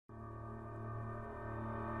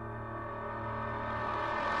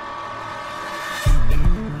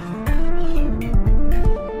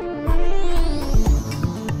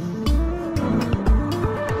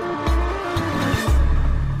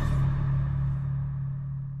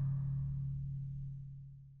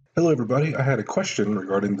Hello everybody, I had a question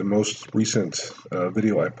regarding the most recent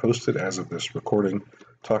video I posted as of this recording,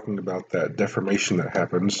 talking about that deformation that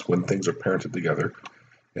happens when things are parented together,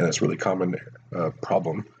 and it's a really common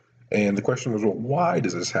problem. And the question was, well, why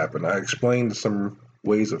does this happen? I explained some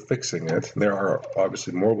ways of fixing it. There are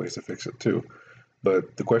obviously more ways to fix it too,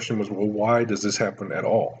 but the question was, well, why does this happen at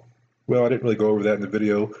all? Well, I didn't really go over that in the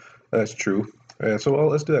video. That's true. And so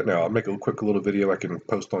let's do that now. I'll make a quick little video I can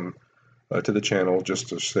post on to the channel just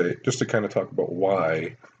to kind of talk about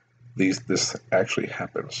why this actually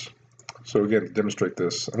happens. So again, to demonstrate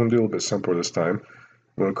this, I'm going to do a little bit simpler this time.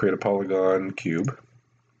 I'm going to create a polygon cube,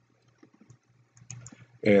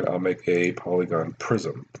 and I'll make a polygon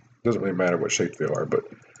prism. Doesn't really matter what shape they are, but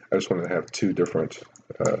I just wanted to have two different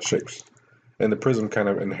shapes. And the prism kind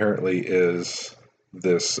of inherently is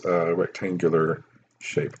this rectangular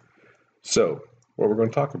shape. So what we're going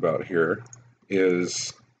to talk about here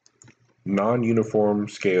is non-uniform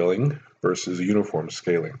scaling versus uniform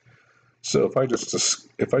scaling. So if I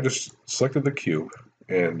just selected the cube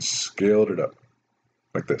and scaled it up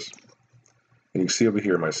like this, and you can see over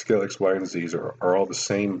here my scale x, y, and z's are all the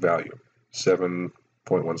same value,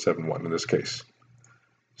 7.171 in this case.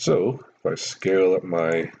 So if I scale up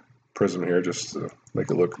my prism here just to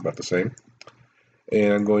make it look about the same,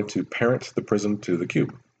 and I'm going to parent the prism to the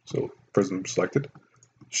cube. So prism selected,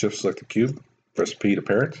 shift select the cube, press P to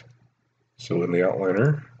parent. So in the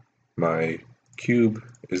outliner, my cube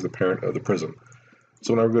is the parent of the prism.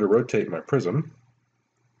 So when I go to rotate my prism,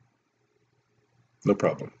 no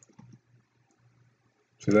problem.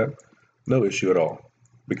 See that? No issue at all,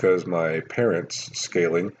 because my parent's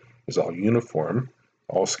scaling is all uniform,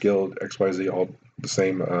 all scaled X, Y, Z, all the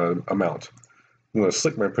same amount. I'm going to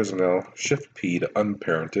select my prism now, Shift P to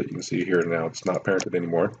unparent it. You can see here now it's not parented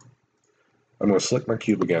anymore. I'm going to select my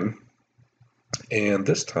cube again, and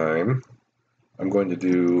this time I'm going to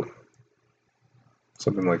do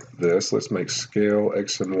something like this. Let's make scale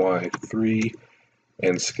X and Y 3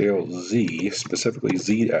 and scale Z, specifically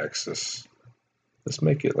Z axis. Let's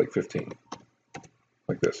make it like 15,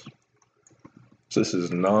 like this. So this is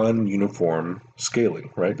non-uniform scaling,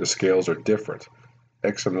 right? The scales are different.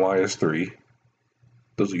 X and Y is 3,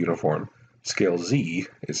 those are uniform. Scale Z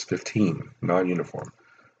is 15, non-uniform.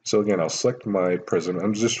 So again, I'll select my prism,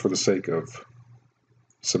 and just for the sake of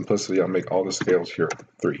simplicity, I'll make all the scales here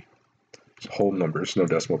 3. It's whole numbers, no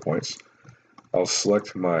decimal points. I'll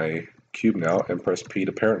select my cube now and press P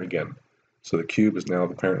to parent again. So the cube is now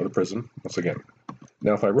the parent of the prism, once again.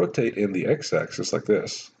 Now if I rotate in the x-axis like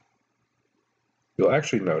this, you'll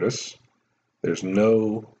actually notice there's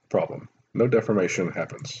no problem. No deformation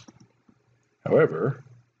happens. However,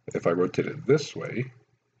 if I rotate it this way,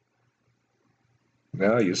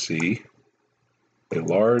 now you see a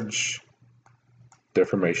large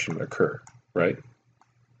deformation occur, right?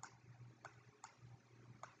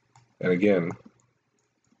 And again,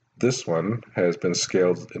 this one has been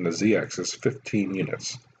scaled in the z-axis 15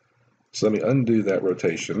 units. So let me undo that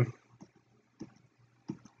rotation.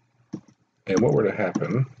 And what were to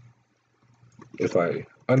happen if I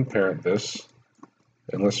unparent this,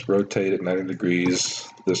 and let's rotate it 90 degrees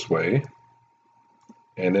this way,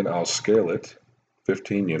 and then I'll scale it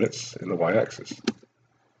 15 units in the y-axis.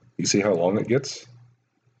 You see how long it gets?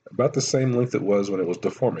 About the same length it was when it was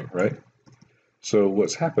deforming, right? So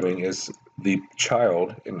what's happening is the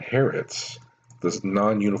child inherits this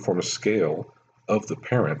non-uniform scale of the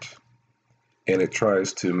parent, and it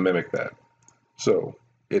tries to mimic that. So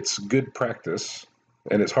it's good practice,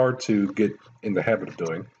 and it's hard to get in the habit of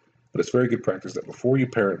doing, but it's very good practice that before you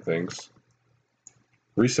parent things,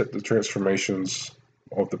 reset the transformations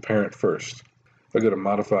of the parent first. If I go to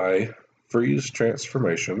modify, freeze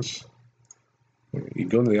transformations, you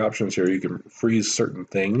go into the options here, you can freeze certain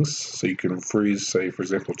things. So you can freeze, say, for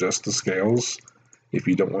example, just the scales. If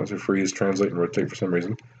you don't want to freeze, translate, and rotate for some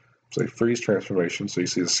reason, say freeze transformation. So you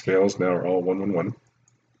see the scales now are all 1, 1, 1.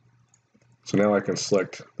 So now I can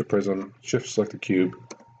select the prism, shift select the cube,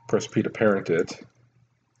 press P to parent it,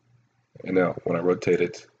 and now when I rotate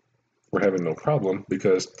it, we're having no problem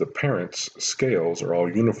because the parent's scales are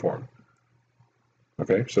all uniform.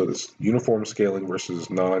 Okay, so this uniform scaling versus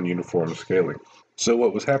non-uniform scaling. So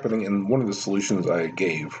what was happening, and one of the solutions I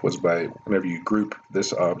gave was by whenever you group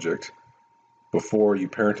this object before you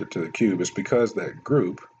parent it to the cube, is because that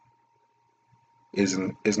group is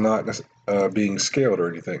not being scaled or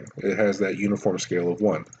anything. It has that uniform scale of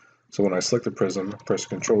 1. So when I select the prism, press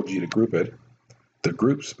Ctrl G to group it, the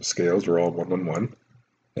group's scales are all 1, 1, 1,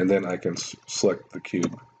 and then I can select the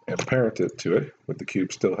cube and parent it to it, with the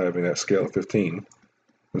cube still having that scale of 15.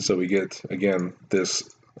 And so we get, again, this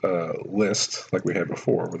list like we had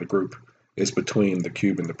before with a group is between the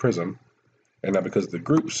cube and the prism. And now because the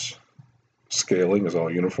group's scaling is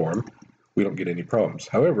all uniform, we don't get any problems.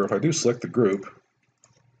 However, if I do select the group,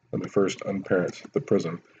 let me first unparent the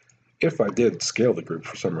prism. If I did scale the group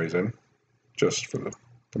for some reason, just for the, I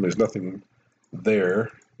mean, there's nothing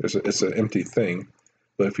there. It's an empty thing.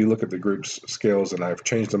 But if you look at the group's scales, and I've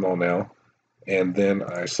changed them all now, and then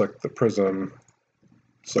I select the prism,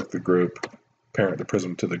 select the group, parent the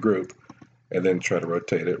prism to the group, and then try to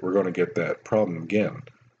rotate it, we're going to get that problem again,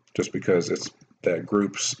 just because it's that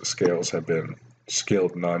group's scales have been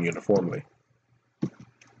scaled non-uniformly.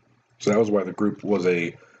 So that was why the group was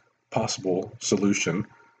a possible solution,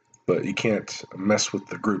 but you can't mess with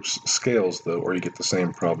the group's scales though, or you get the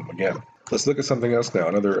same problem again. Let's look at something else now,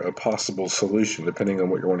 another possible solution depending on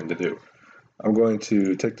what you're wanting to do. I'm going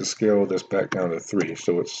to take the scale of this back down to 3,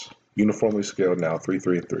 so it's uniformly scaled now, 3,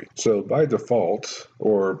 3, and 3. So by default,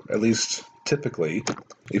 or at least typically,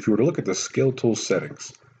 if you were to look at the scale tool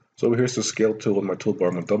settings, so here's the scale tool in my toolbar.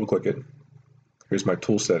 I'm going to double click it. Here's my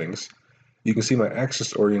tool settings. You can see my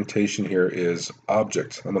axis orientation here is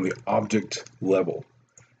object. I'm on the object level.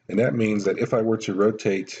 And that means that if I were to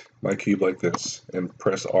rotate my cube like this and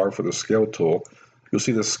press R for the scale tool, you'll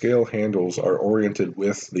see the scale handles are oriented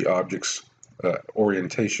with the object's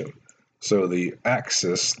orientation. So the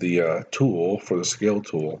axis, the tool for the scale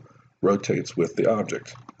tool, rotates with the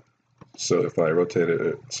object. So if I rotate it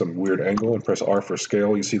at some weird angle and press R for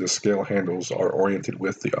scale, you see the scale handles are oriented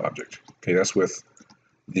with the object. Okay, that's with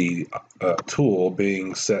the tool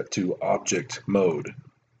being set to object mode.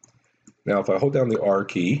 Now if I hold down the R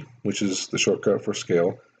key, which is the shortcut for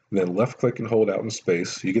scale, and then left click and hold out in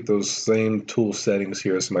space, you get those same tool settings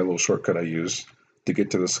here. This is my little shortcut I use to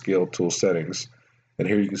get to the scale tool settings. And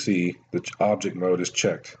here you can see the object mode is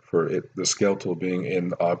checked for it, the scale tool being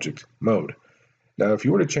in object mode. Now if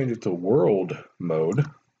you were to change it to world mode,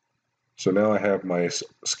 so now I have my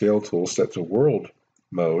scale tool set to world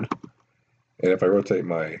mode, and if I rotate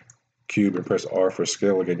my cube and press R for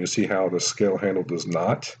scale again, you see how the scale handle does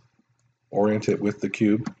not orient it with the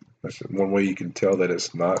cube. That's one way you can tell that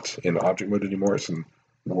it's not in object mode anymore, it's in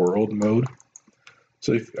world mode.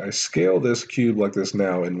 So if I scale this cube like this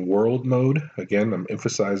now in world mode, again, I'm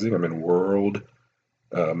emphasizing I'm in world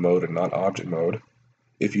mode and not object mode.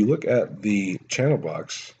 If you look at the channel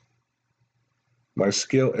box, my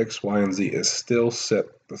scale X, Y, and Z is still set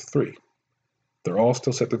to 3. They're all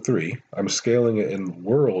still set to 3. I'm scaling it in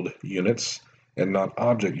world units and not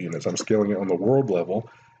object units. I'm scaling it on the world level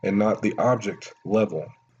and not the object level.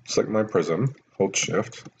 Select my prism, hold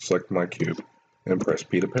shift, select my cube, and press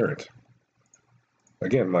P to parent.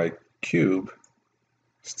 Again, my cube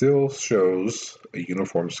still shows a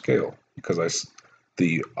uniform scale because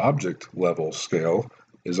the object level scale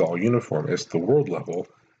is all uniform. It's the world level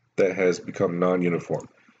that has become non-uniform.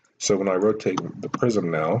 So when I rotate the prism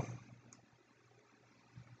now,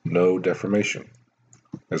 no deformation.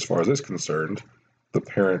 As far as it's concerned, the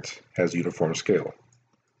parent has uniform scale.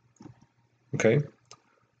 Okay?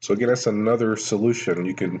 So again, that's another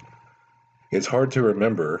solution. It's hard to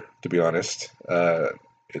remember, to be honest,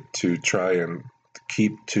 to try and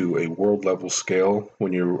keep to a world level scale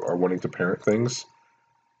when you are wanting to parent things.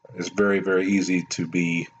 It's very, very easy to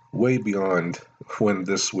be way beyond when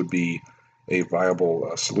this would be a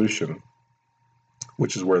viable solution,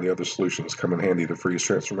 which is where the other solutions come in handy to freeze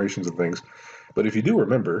transformations and things. But if you do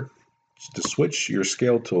remember to switch your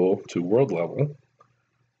scale tool to world level,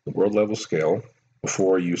 the world level scale,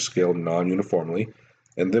 before you scale non-uniformly,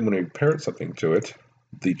 and then when you parent something to it,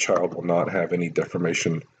 the child will not have any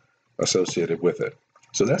deformation associated with it.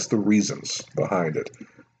 So that's the reasons behind it,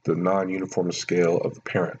 the non-uniform scale of the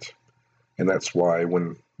parent. And that's why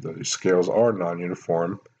when the scales are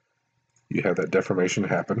non-uniform, you have that deformation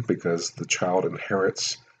happen because the child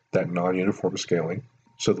inherits that non-uniform scaling.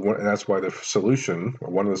 So and that's why the solution,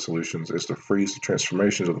 or one of the solutions, is to freeze the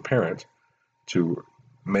transformations of the parent to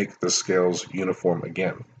make the scales uniform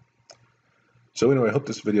again. So anyway, I hope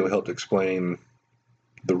this video helped explain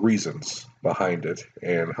the reasons behind it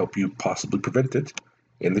and help you possibly prevent it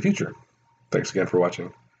in the future. Thanks again for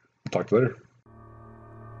watching. Talk to you later.